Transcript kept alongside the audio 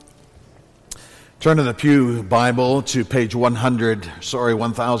Turn in the Pew Bible to page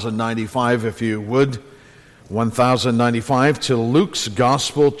 1095, if you would. 1095 to Luke's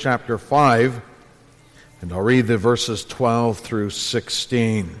Gospel, chapter 5. And I'll read the verses 12 through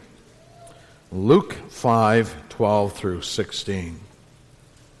 16. Luke 5, 12 through 16.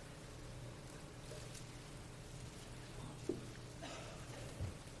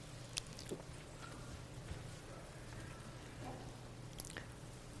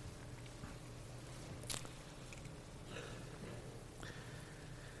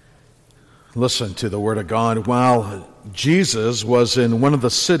 Listen to the word of God. While Jesus was in one of the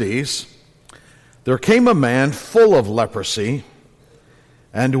cities, there came a man full of leprosy,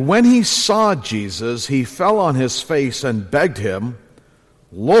 and when he saw Jesus, he fell on his face and begged him,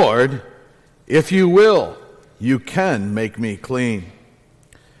 "Lord, if you will, you can make me clean."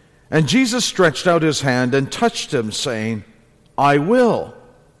 And Jesus stretched out his hand and touched him, saying, "I will,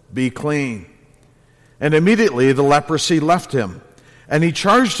 be clean." And immediately the leprosy left him. And he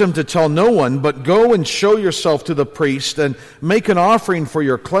charged him to tell no one, but go and show yourself to the priest and make an offering for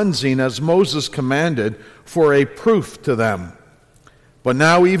your cleansing as Moses commanded, for a proof to them. But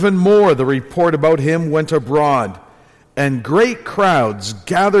now even more the report about him went abroad, and great crowds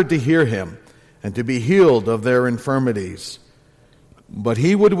gathered to hear him and to be healed of their infirmities. But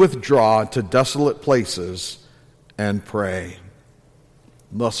he would withdraw to desolate places and pray.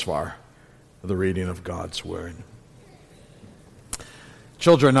 Thus far, the reading of God's word.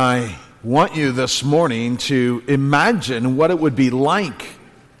 Children, I want you this morning to imagine what it would be like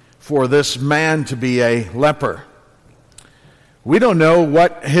for this man to be a leper. We don't know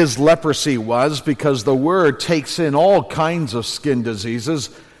what his leprosy was because the word takes in all kinds of skin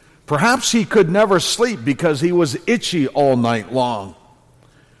diseases. Perhaps he could never sleep because he was itchy all night long.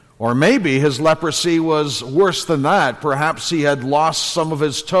 Or maybe his leprosy was worse than that. Perhaps he had lost some of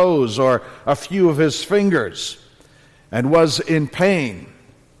his toes or a few of his fingers and was in pain.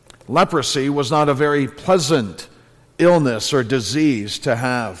 Leprosy was not a very pleasant illness or disease to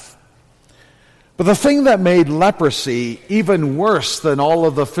have. But the thing that made leprosy even worse than all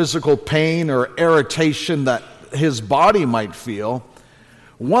of the physical pain or irritation that his body might feel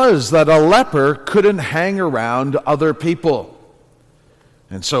was that a leper couldn't hang around other people.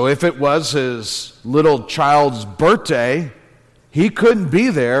 And so if it was his little child's birthday, he couldn't be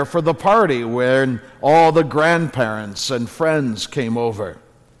there for the party when all the grandparents and friends came over.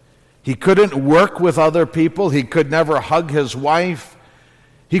 He couldn't work with other people. He could never hug his wife.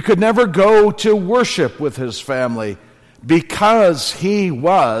 He could never go to worship with his family because he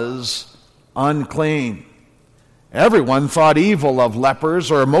was unclean. Everyone thought evil of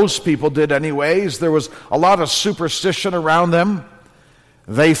lepers, or most people did anyways. There was a lot of superstition around them.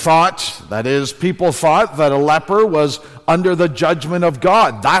 They thought, that is, people thought that a leper was under the judgment of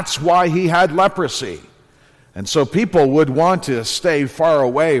God. That's why he had leprosy. And so people would want to stay far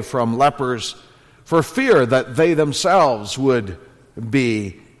away from lepers for fear that they themselves would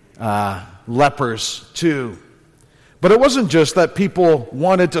be lepers too. But it wasn't just that people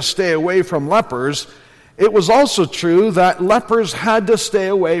wanted to stay away from lepers. It was also true that lepers had to stay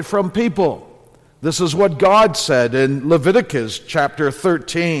away from people. This is what God said in Leviticus chapter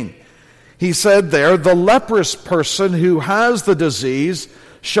 13. He said there, "The leprous person who has the disease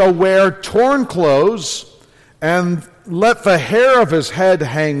shall wear torn clothes, and let the hair of his head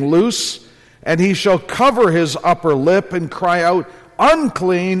hang loose, and he shall cover his upper lip and cry out,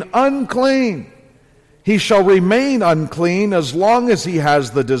 'Unclean, unclean.' He shall remain unclean as long as he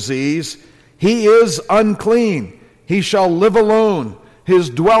has the disease. He is unclean. He shall live alone. His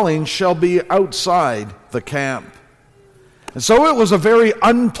dwelling shall be outside the camp." And so it was a very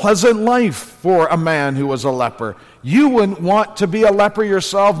unpleasant life for a man who was a leper. You wouldn't want to be a leper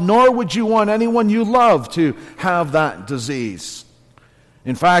yourself, nor would you want anyone you love to have that disease.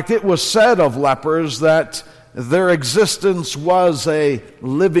 In fact, it was said of lepers that their existence was a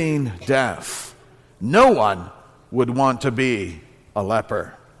living death. No one would want to be a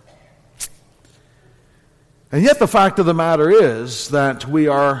leper. And yet the fact of the matter is that we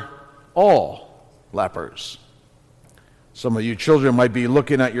are all lepers. Some of you children might be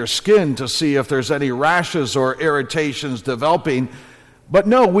looking at your skin to see if there's any rashes or irritations developing. But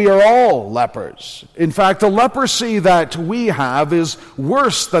no, we are all lepers. In fact, the leprosy that we have is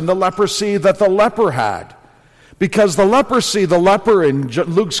worse than the leprosy that the leper had. Because the leprosy the leper in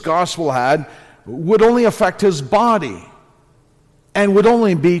Luke's gospel had would only affect his body and would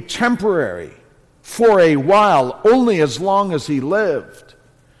only be temporary for a while, only as long as he lived.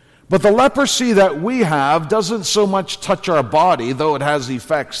 But the leprosy that we have doesn't so much touch our body, though it has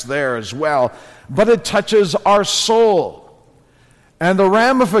effects there as well, but it touches our soul. And the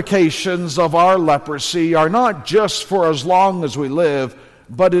ramifications of our leprosy are not just for as long as we live,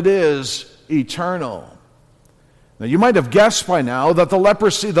 but it is eternal. Now, you might have guessed by now that the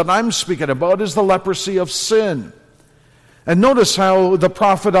leprosy that I'm speaking about is the leprosy of sin. And notice how the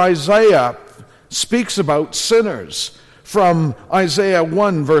prophet Isaiah speaks about sinners. From Isaiah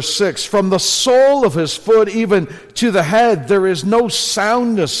 1, verse 6, "From the sole of his foot even to the head there is no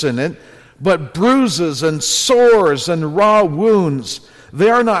soundness in it, but bruises and sores and raw wounds.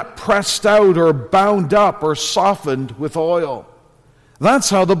 They are not pressed out or bound up or softened with oil." That's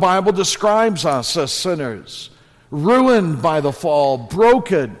how the Bible describes us as sinners. Ruined by the fall,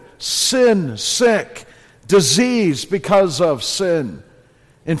 broken, sin sick, diseased because of sin.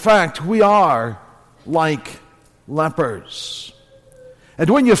 In fact, we are like lepers. And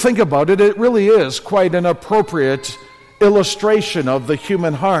when you think about it, it really is quite an appropriate illustration of the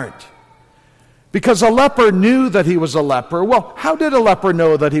human heart. Because a leper knew that he was a leper. Well, how did a leper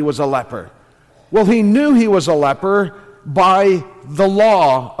know that he was a leper? Well, he knew he was a leper by the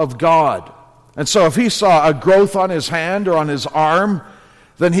law of God. And so if he saw a growth on his hand or on his arm,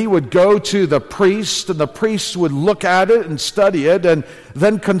 then he would go to the priest, and the priest would look at it and study it, and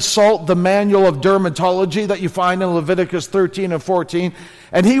then consult the manual of dermatology that you find in Leviticus 13 and 14.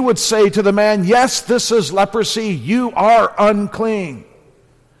 And he would say to the man, "Yes, this is leprosy. You are unclean."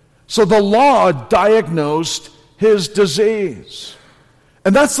 So the law diagnosed his disease.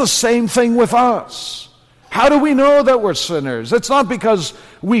 And that's the same thing with us. How do we know that we're sinners? It's not because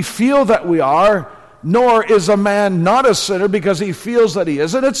we feel that we are, nor is a man not a sinner because he feels that he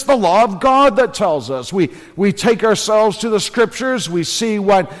isn't. It's the law of God that tells us. We take ourselves to the Scriptures, we see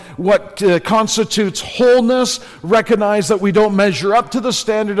what constitutes wholeness, recognize that we don't measure up to the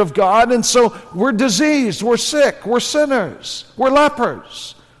standard of God, and so we're diseased, we're sick, we're sinners, we're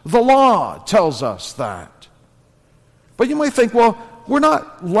lepers. The law tells us that. But you might think, well, we're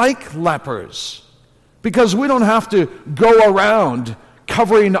not like lepers because we don't have to go around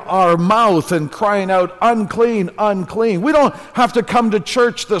covering our mouth and crying out, "Unclean, unclean." We don't have to come to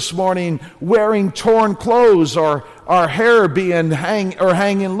church this morning wearing torn clothes or our hair being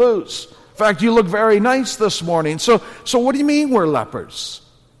hanging loose. In fact, you look very nice this morning. So what do you mean we're lepers?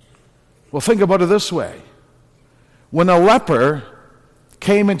 Well, think about it this way. When a leper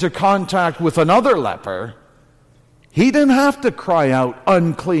came into contact with another leper, he didn't have to cry out,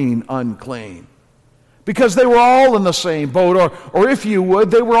 "Unclean, unclean." Because they were all in the same boat, or if you would,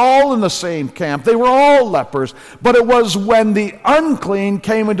 they were all in the same camp. They were all lepers. But it was when the unclean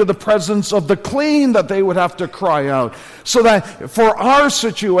came into the presence of the clean that they would have to cry out. So that for our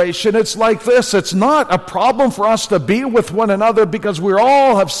situation, it's like this. It's not a problem for us to be with one another because we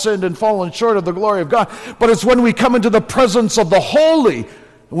all have sinned and fallen short of the glory of God. But it's when we come into the presence of the holy,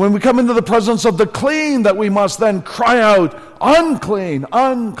 when we come into the presence of the clean, that we must then cry out, "Unclean,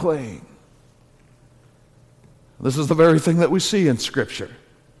 unclean." This is the very thing that we see in Scripture.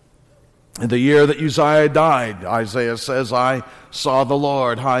 In the year that Uzziah died, Isaiah says, "I saw the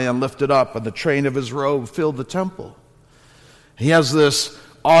Lord high and lifted up, and the train of his robe filled the temple." He has this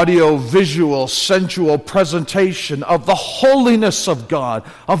audio-visual, sensual presentation of the holiness of God,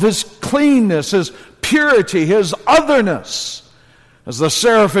 of his cleanness, his purity, his otherness. As the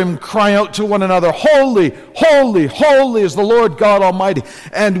seraphim cry out to one another, "Holy, holy, holy is the Lord God Almighty."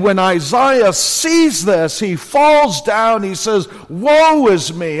 And when Isaiah sees this, he falls down, he says, "Woe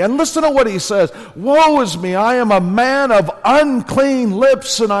is me." And listen to what he says, "Woe is me, I am a man of unclean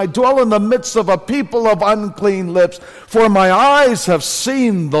lips, and I dwell in the midst of a people of unclean lips, for my eyes have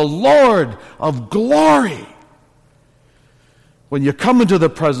seen the Lord of glory." When you come into the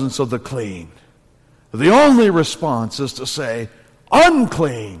presence of the clean, the only response is to say,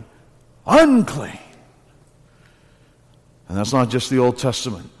 "Unclean, unclean." And that's not just the Old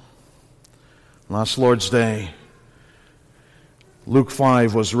Testament. Last Lord's Day, Luke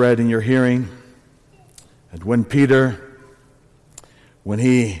 5 was read in your hearing. And when Peter, when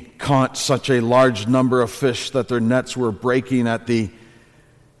he caught such a large number of fish that their nets were breaking at the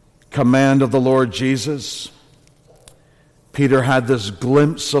command of the Lord Jesus, Peter had this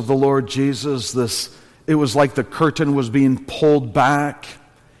glimpse of the Lord Jesus, it was like the curtain was being pulled back.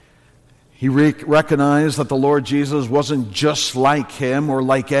 He recognized that the Lord Jesus wasn't just like him or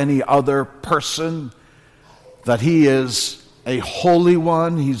like any other person, that he is a holy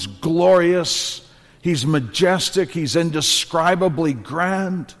one, he's glorious, he's majestic, he's indescribably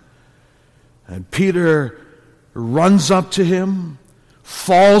grand. And Peter runs up to him,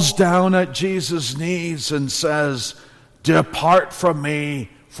 falls down at Jesus' knees and says, "Depart from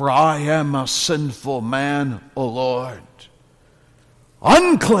me, for I am a sinful man, O Lord."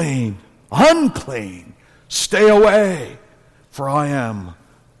 Unclean, unclean, stay away. for I am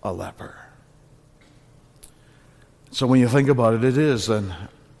a leper. So when you think about it, it is an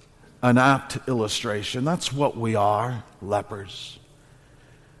apt illustration. That's what we are, lepers.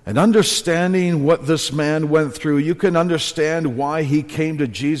 And understanding what this man went through, you can understand why he came to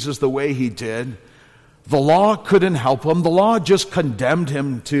Jesus the way he did. The law couldn't help him. The law just condemned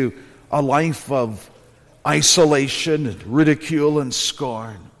him to a life of isolation, and ridicule, and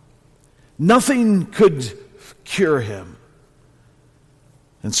scorn. Nothing could cure him.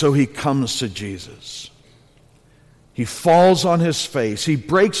 And so he comes to Jesus. He falls on his face. He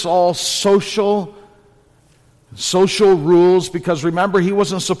breaks all social rules, because remember, he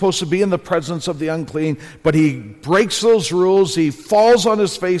wasn't supposed to be in the presence of the unclean, but he breaks those rules. He falls on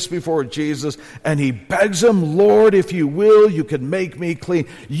his face before Jesus, and he begs him, Lord, if you will, you can make me clean.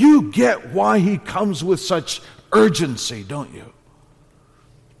 You get why he comes with such urgency, don't you?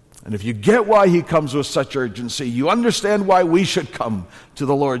 And if you get why he comes with such urgency, you understand why we should come to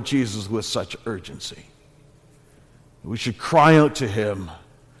the Lord Jesus with such urgency. We should cry out to him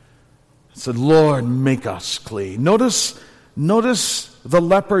and say, Lord, make us clean. Notice the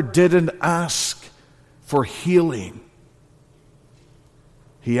leper didn't ask for healing.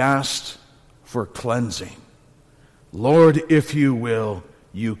 He asked for cleansing. Lord, if you will,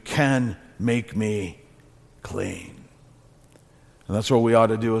 you can make me clean. And that's what we ought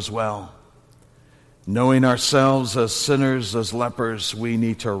to do as well. Knowing ourselves as sinners, as lepers, we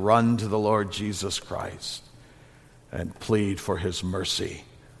need to run to the Lord Jesus Christ and plead for his mercy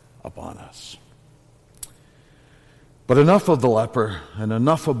upon us. But enough of the leper and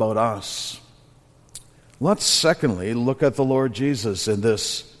enough about us. Let's secondly look at the Lord Jesus in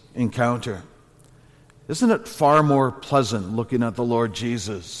this encounter. Isn't it far more pleasant looking at the Lord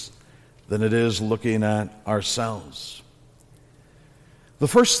Jesus than it is looking at ourselves? The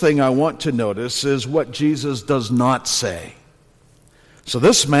first thing I want to notice is what Jesus does not say. So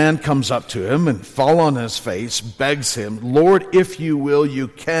this man comes up to him and falls on his face, begs him, Lord, if you will, you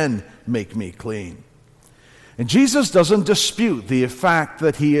can make me clean. And Jesus doesn't dispute the fact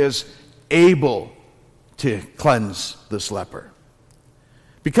that he is able to cleanse this leper,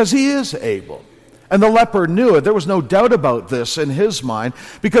 because he is able. And the leper knew it. There was no doubt about this in his mind,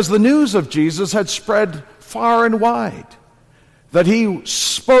 because the news of Jesus had spread far and wide. That he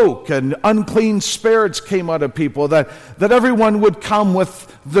spoke and unclean spirits came out of people, that everyone would come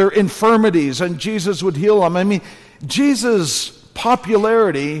with their infirmities and Jesus would heal them. I mean, Jesus'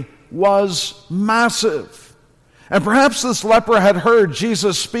 popularity was massive. And perhaps this leper had heard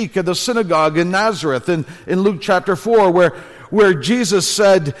Jesus speak at the synagogue in Nazareth in Luke chapter 4, where Jesus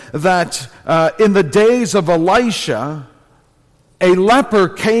said that in the days of Elisha, a leper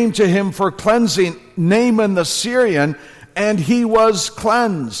came to him for cleansing, Naaman the Syrian, and he was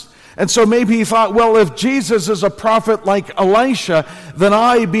cleansed. And so maybe he thought, well, if Jesus is a prophet like Elisha, then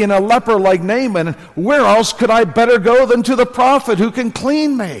I, being a leper like Naaman, where else could I better go than to the prophet who can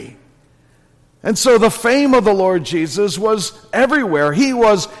clean me? And so the fame of the Lord Jesus was everywhere. He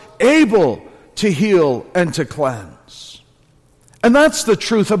was able to heal and to cleanse. And that's the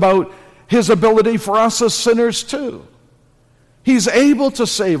truth about his ability for us as sinners too. He's able to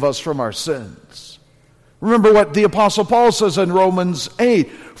save us from our sins. Remember what the Apostle Paul says in Romans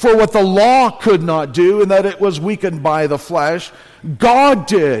 8, for what the law could not do, in that it was weakened by the flesh, God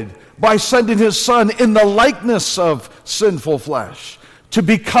did by sending his Son in the likeness of sinful flesh to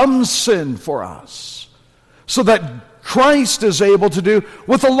become sin for us, so that Christ is able to do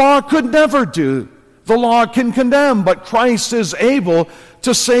what the law could never do. The law can condemn, but Christ is able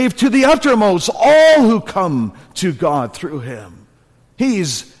to save to the uttermost all who come to God through him.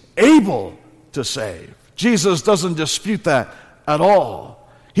 He's able to save. Jesus doesn't dispute that at all.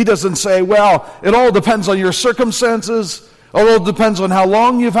 He doesn't say, well, it all depends on your circumstances. It all depends on how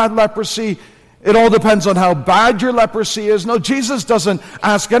long you've had leprosy. It all depends on how bad your leprosy is. No, Jesus doesn't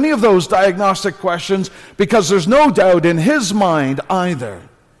ask any of those diagnostic questions, because there's no doubt in his mind either.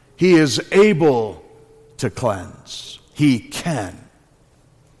 He is able to cleanse. He can.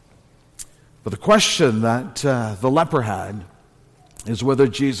 But the question that the leper had is whether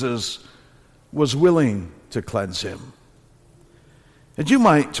Jesus was willing to cleanse him. And you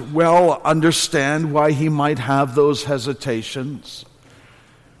might well understand why he might have those hesitations,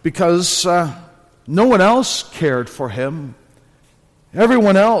 because no one else cared for him.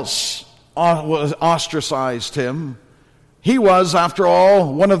 Everyone else ostracized him. He was, after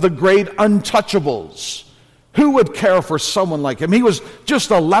all, one of the great untouchables. Who would care for someone like him? He was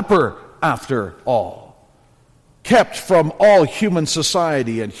just a leper, after all, kept from all human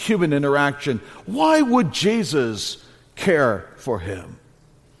society and human interaction. Why would Jesus care for him?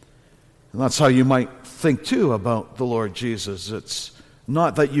 And that's how you might think too about the Lord Jesus. It's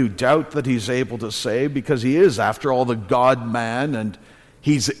not that you doubt that he's able to save, because he is, after all, the God-man, and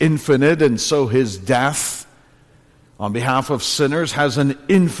he's infinite, and so his death on behalf of sinners has an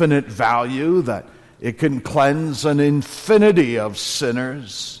infinite value, that it can cleanse an infinity of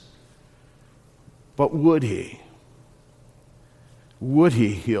sinners. But would he? Would he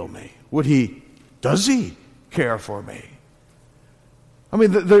heal me? Does he care for me? I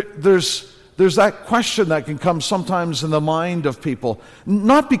mean, there's that question that can come sometimes in the mind of people,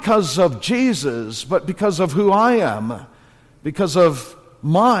 not because of Jesus, but because of who I am, because of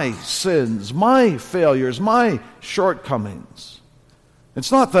my sins, my failures, my shortcomings.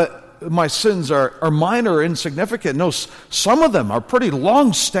 It's not that my sins are minor or insignificant. No, some of them are pretty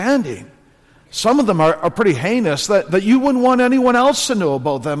long-standing. Some of them are pretty heinous, that you wouldn't want anyone else to know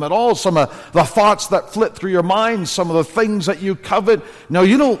about them at all. Some of the thoughts that flit through your mind, some of the things that you covet. No,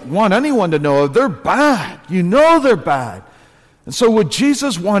 you don't want anyone to know. They're bad. You know they're bad. And so would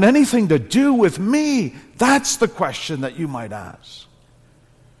Jesus want anything to do with me? That's the question that you might ask.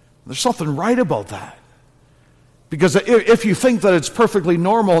 There's something right about that. Because if you think that it's perfectly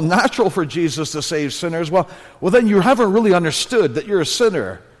normal and natural for Jesus to save sinners, well, then you haven't really understood that you're a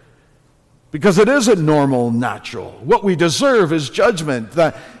sinner. Because it isn't normal and natural. What we deserve is judgment.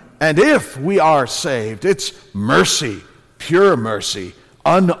 And if we are saved, it's mercy, pure mercy,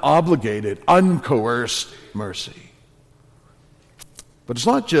 unobligated, uncoerced mercy. But it's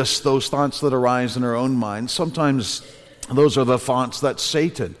not just those thoughts that arise in our own minds. Sometimes those are the thoughts that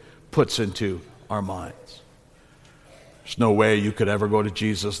Satan puts into our minds. There's no way you could ever go to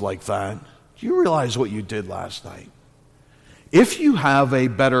Jesus like that. Do you realize what you did last night? If you have a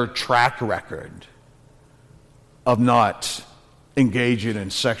better track record of not engaging in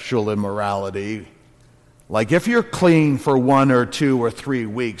sexual immorality, like if you're clean for 1 or 2 or 3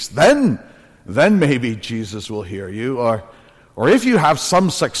 weeks, then maybe Jesus will hear you. Or if you have some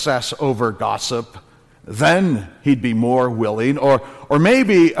success over gossip, then he'd be more willing. Or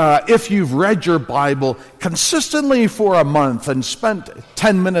maybe if you've read your Bible consistently for a month and spent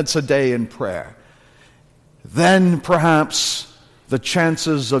 10 minutes a day in prayer, then perhaps the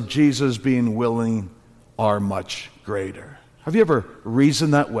chances of Jesus being willing are much greater. Have you ever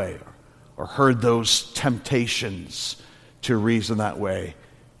reasoned that way or heard those temptations to reason that way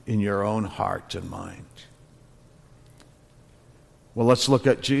in your own heart and mind? Well, let's look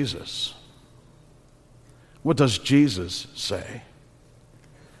at Jesus. What does Jesus say?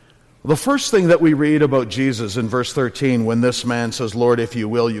 The first thing that we read about Jesus in verse 13, when this man says, "Lord, if you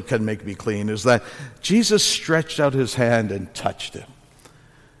will, you can make me clean," is that Jesus stretched out his hand and touched him.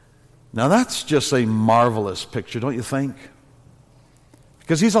 Now that's just a marvelous picture, don't you think?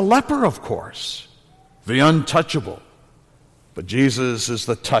 Because he's a leper, of course, the untouchable. But Jesus is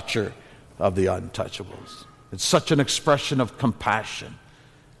the toucher of the untouchables. It's such an expression of compassion,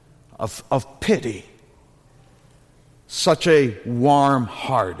 of pity, such a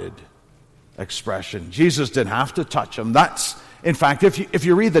warm-hearted expression. Jesus didn't have to touch him. In fact, if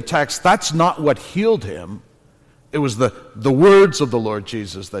you read the text, that's not what healed him. It was the words of the Lord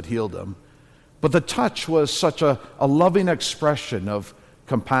Jesus that healed him. But the touch was such a loving expression of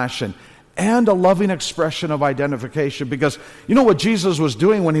compassion and a loving expression of identification. Because you know what Jesus was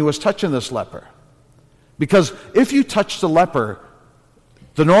doing when he was touching this leper? Because if you touched a leper,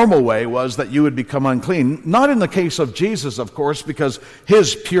 the normal way was that you would become unclean. Not in the case of Jesus, of course, because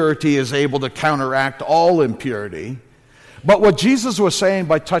his purity is able to counteract all impurity. But what Jesus was saying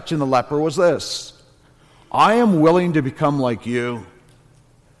by touching the leper was this: I am willing to become like you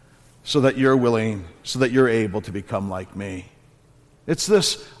so that you're able to become like me. It's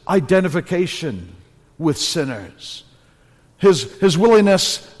this identification with sinners. His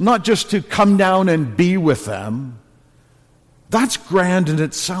willingness not just to come down and be with them, that's grand in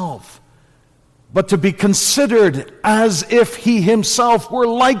itself, but to be considered as if he himself were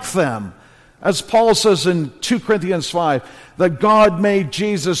like them. As Paul says in 2 Corinthians 5, that God made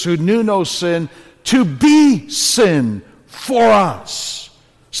Jesus, who knew no sin, to be sin for us,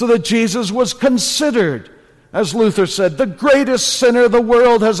 so that Jesus was considered, as Luther said, the greatest sinner the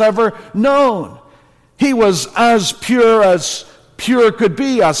world has ever known. He was as pure could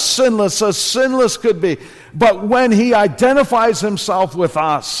be, as sinless could be. But when he identifies himself with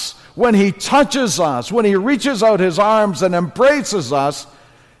us, when he touches us, when he reaches out his arms and embraces us,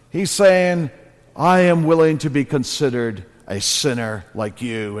 he's saying, I am willing to be considered a sinner like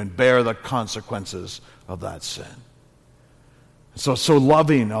you and bear the consequences of that sin. So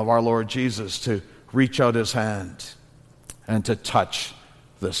loving of our Lord Jesus to reach out his hand and to touch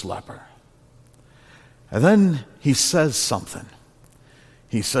this leper. And then he says something.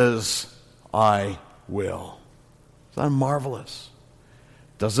 He says, I will. Isn't that marvelous?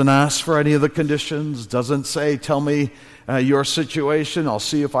 Doesn't ask for any of the conditions. Doesn't say, tell me your situation. I'll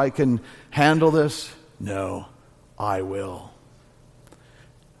see if I can handle this. No, I will.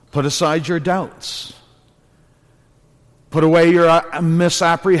 Put aside your doubts. Put away your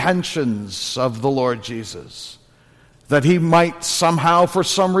misapprehensions of the Lord Jesus. That he might somehow, for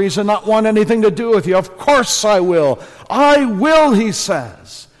some reason, not want anything to do with you. Of course I will. I will, he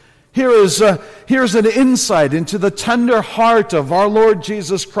says. Here's an insight into the tender heart of our Lord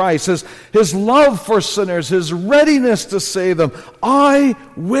Jesus Christ, his love for sinners, his readiness to save them. I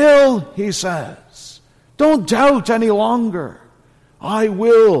will, he says. Don't doubt any longer. I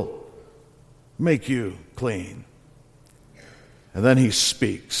will make you clean. And then he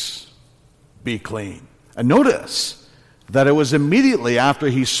speaks, be clean. And notice that it was immediately after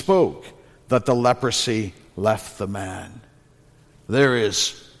he spoke that the leprosy left the man. There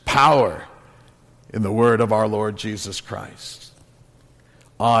is power in the word of our Lord Jesus Christ.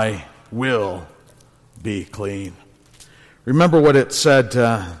 I will be clean. Remember what it said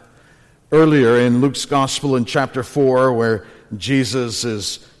earlier in Luke's Gospel in chapter 4, where Jesus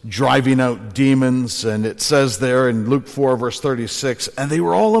is driving out demons, and it says there in Luke 4 verse 36, and they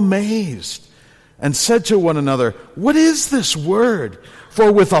were all amazed and said to one another, what is this word?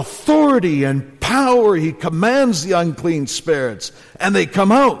 For with authority and power he commands the unclean spirits, and they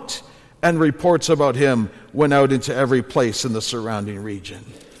come out. And reports about him went out into every place in the surrounding region.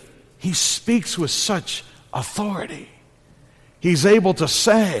 He speaks with such authority. He's able to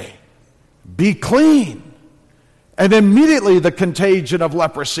say, be clean. And immediately the contagion of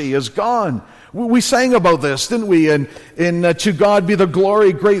leprosy is gone. We sang about this, didn't we? In To God Be the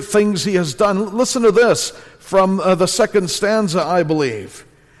Glory, great things he has done. Listen to this from the second stanza, I believe.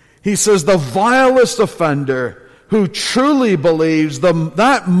 He says, the vilest offender who truly believes,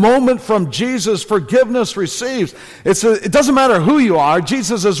 that moment from Jesus forgiveness receives. It doesn't matter who you are.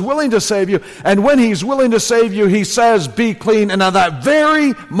 Jesus is willing to save you. And when he's willing to save you, he says, be clean. And at that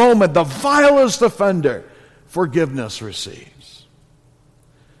very moment, the vilest offender, forgiveness receives.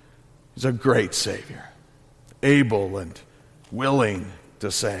 He's a great Savior, able and willing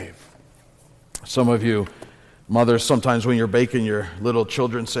to save. Some of you mothers, sometimes when you're baking, your little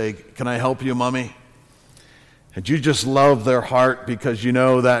children say, can I help you, Mommy? And you just love their heart because you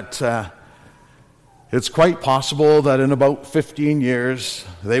know that it's quite possible that in about 15 years,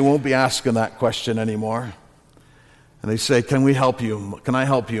 they won't be asking that question anymore. And they say, can we help you? Can I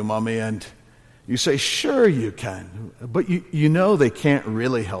help you, Mommy? And you say, sure you can. But you know they can't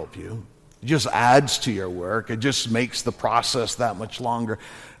really help you. It just adds to your work. It just makes the process that much longer.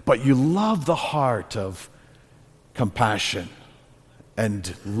 But you love the heart of compassion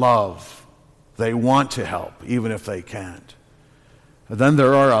and love. They want to help, even if they can't. And then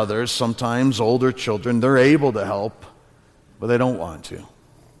there are others, sometimes older children, they're able to help, but they don't want to.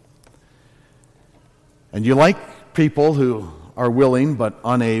 And you like people who are willing but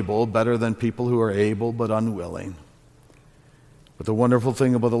unable better than people who are able but unwilling. But the wonderful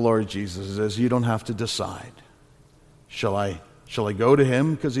thing about the Lord Jesus is you don't have to decide. Shall I go to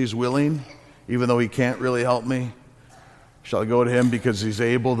him because he's willing, even though he can't really help me? Shall I go to him because he's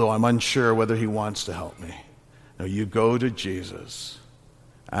able, though I'm unsure whether he wants to help me? No, you go to Jesus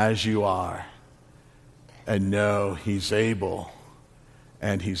as you are and know he's able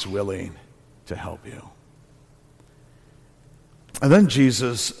and he's willing to help you. And then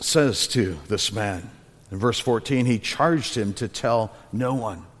Jesus says to this man, in verse 14, he charged him to tell no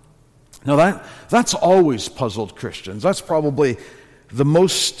one. Now that's always puzzled Christians. That's probably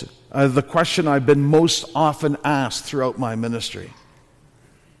the question I've been most often asked throughout my ministry.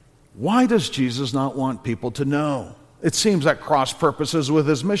 Why does Jesus not want people to know? It seems at cross purposes with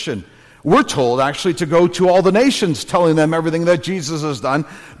his mission. We're told actually to go to all the nations telling them everything that Jesus has done.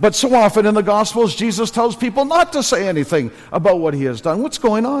 But so often in the Gospels, Jesus tells people not to say anything about what he has done. What's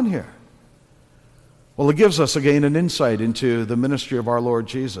going on here? Well, it gives us again an insight into the ministry of our Lord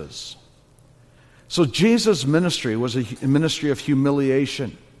Jesus. So Jesus' ministry was a ministry of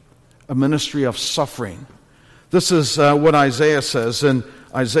humiliation, a ministry of suffering. This is what Isaiah says in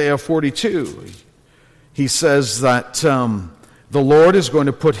Isaiah 42. He says that the Lord is going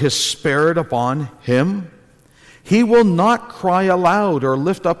to put his Spirit upon him. He will not cry aloud or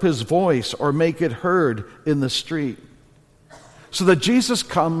lift up his voice or make it heard in the street. So that Jesus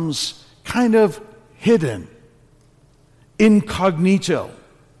comes kind of hidden, incognito,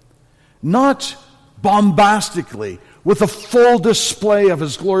 not bombastically, with a full display of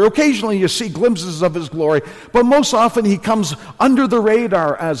his glory. Occasionally you see glimpses of his glory, but most often he comes under the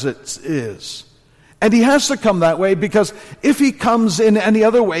radar as it is. And he has to come that way, because if he comes in any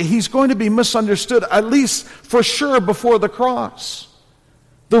other way, he's going to be misunderstood, at least for sure before the cross.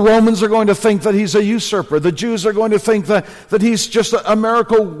 The Romans are going to think that he's a usurper. The Jews are going to think that he's just a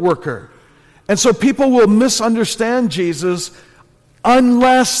miracle worker. And so people will misunderstand Jesus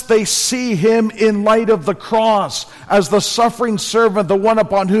unless they see him in light of the cross as the suffering servant, the one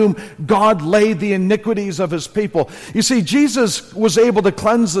upon whom God laid the iniquities of his people. You see, Jesus was able to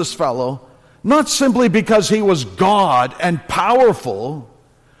cleanse this fellow, not simply because he was God and powerful,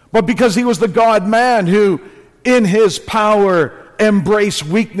 but because he was the God-man who, in his power, embraced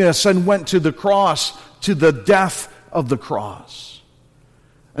weakness and went to the cross, to the death of the cross.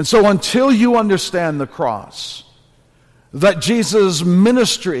 And so until you understand the cross, that Jesus'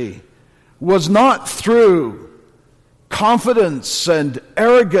 ministry was not through confidence and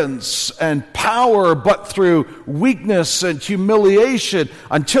arrogance and power, but through weakness and humiliation.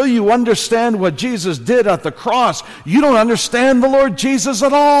 Until you understand what Jesus did at the cross, you don't understand the Lord Jesus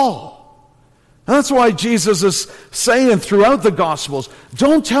at all. And that's why Jesus is saying throughout the Gospels,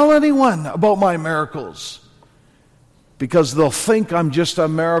 don't tell anyone about my miracles, because they'll think I'm just a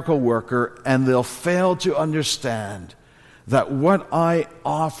miracle worker, and they'll fail to understand that what I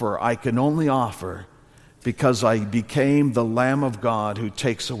offer, I can only offer because I became the Lamb of God who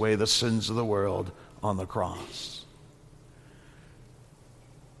takes away the sins of the world on the cross.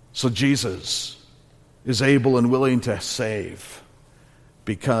 So Jesus is able and willing to save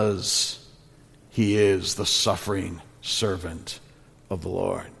because he is the suffering servant of the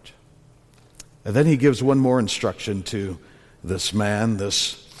Lord. And then he gives one more instruction to this man,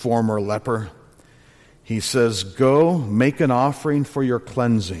 this former leper. He says, go make an offering for your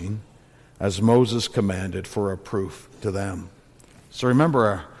cleansing, as Moses commanded, for a proof to them. So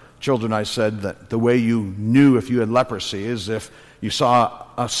remember, children, I said that the way you knew if you had leprosy is if you saw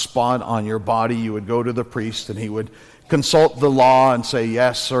a spot on your body, you would go to the priest and he would consult the law and say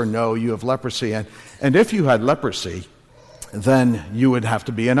yes or no, you have leprosy. And if you had leprosy, then you would have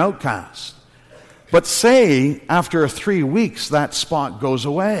to be an outcast. But say after 3 weeks that spot goes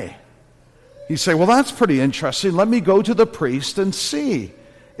away. You say, well, that's pretty interesting. Let me go to the priest and see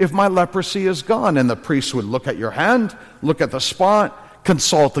if my leprosy is gone. And the priest would look at your hand, look at the spot,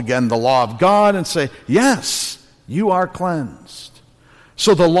 consult again the law of God and say, yes, you are cleansed.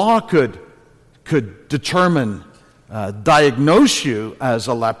 So the law could determine, diagnose you as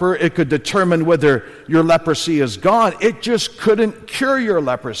a leper. It could determine whether your leprosy is gone. It just couldn't cure your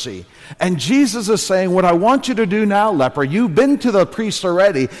leprosy. And Jesus is saying, what I want you to do now, leper, you've been to the priest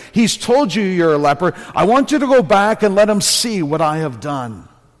already. He's told you you're a leper. I want you to go back and let him see what I have done.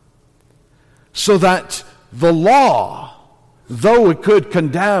 So that the law, though it could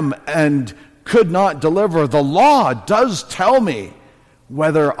condemn and could not deliver, the law does tell me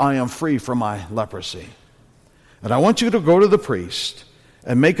whether I am free from my leprosy. And I want you to go to the priest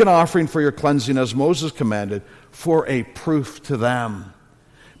and make an offering for your cleansing as Moses commanded, for a proof to them.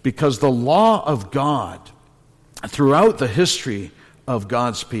 Because the law of God, throughout the history of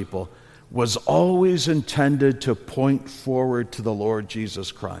God's people, was always intended to point forward to the Lord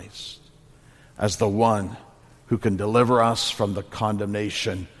Jesus Christ as the one who can deliver us from the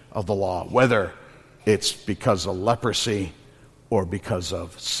condemnation of the law, whether it's because of leprosy or because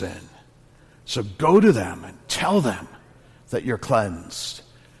of sin. So go to them and tell them that you're cleansed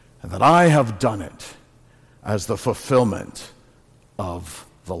and that I have done it as the fulfillment of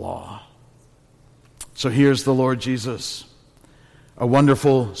the law. So here's the Lord Jesus, a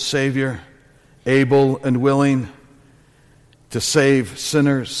wonderful Savior, able and willing to save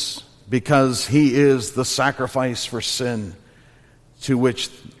sinners, because he is the sacrifice for sin to which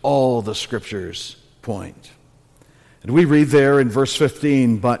all the scriptures point. And we read there in verse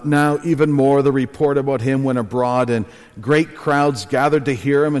 15, but now even more the report about him went abroad, and great crowds gathered to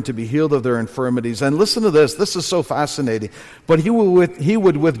hear him and to be healed of their infirmities. And listen to this is so fascinating. But he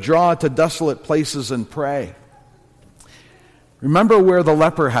would withdraw to desolate places and pray. Remember where the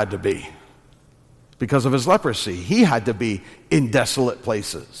leper had to be. Because of his leprosy, he had to be in desolate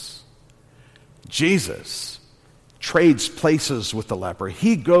places. Jesus trades places with the leper.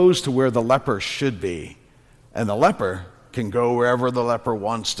 He goes to where the leper should be. And the leper can go wherever the leper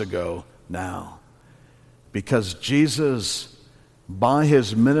wants to go now. Because Jesus, by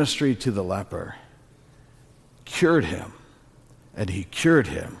his ministry to the leper, cured him. And he cured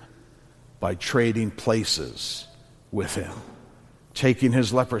him by trading places with him. Taking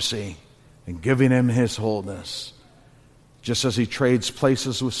his leprosy and giving him his wholeness. Just as he trades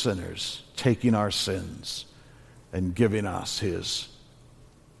places with sinners, taking our sins and giving us his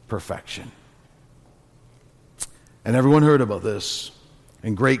perfection. And everyone heard about this.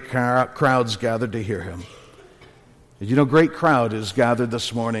 and great crowds gathered to hear him. And you know, great crowd is gathered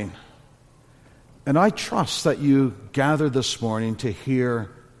this morning. And I trust that you gathered this morning to hear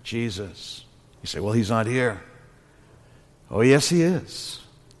Jesus. You say, well, he's not here. Oh, yes, he is.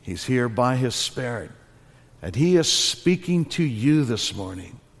 He's here by his Spirit. And he is speaking to you this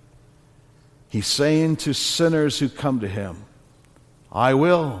morning. He's saying to sinners who come to him, I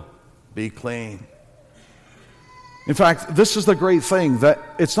will be clean. In fact, this is the great thing, that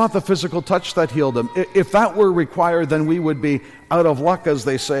it's not the physical touch that healed him. If that were required, then we would be out of luck, as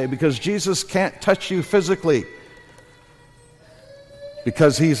they say, because Jesus can't touch you physically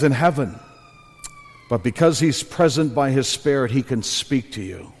because he's in heaven. But because he's present by his Spirit, he can speak to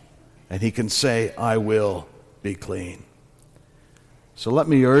you and he can say, I will be clean. So let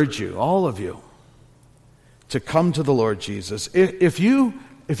me urge you, all of you, to come to the Lord Jesus. If you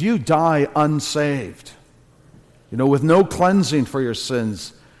die unsaved, with no cleansing for your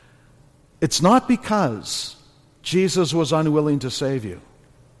sins, it's not because Jesus was unwilling to save you.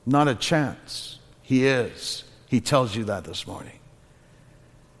 Not a chance. He is. He tells you that this morning.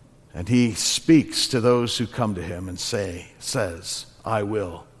 And he speaks to those who come to him and says, I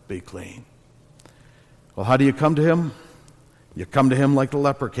will be clean. Well, how do you come to him? You come to him like the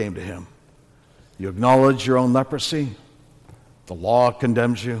leper came to him. You acknowledge your own leprosy. The law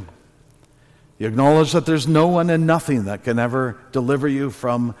condemns you. You acknowledge that there's no one and nothing that can ever deliver you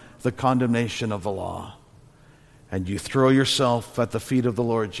from the condemnation of the law. And you throw yourself at the feet of the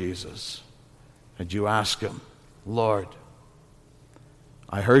Lord Jesus. And you ask him, Lord,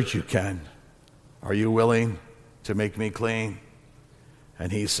 I heard you, Ken. Are you willing to make me clean?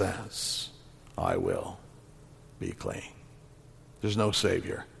 And he says, I will be clean. There's no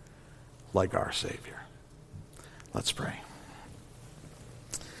Savior like our Savior. Let's pray.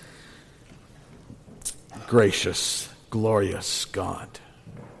 Gracious, glorious God,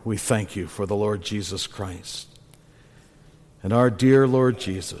 we thank you for the Lord Jesus Christ. And our dear Lord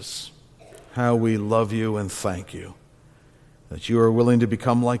Jesus, how we love you and thank you that you are willing to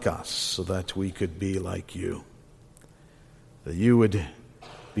become like us so that we could be like you. That you would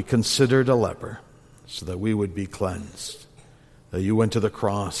be considered a leper so that we would be cleansed. That you went to the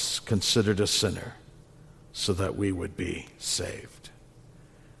cross considered a sinner so that we would be saved.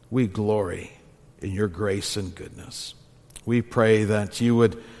 We glory in your grace and goodness. We pray that you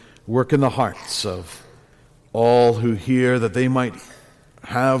would work in the hearts of all who hear, that they might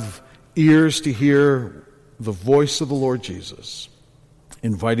have ears to hear the voice of the Lord Jesus,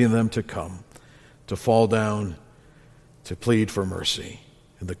 inviting them to come, to fall down, to plead for mercy,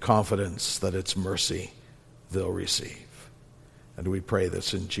 in the confidence that it's mercy they'll receive. And we pray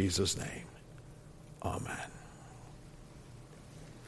this in Jesus' name. Amen.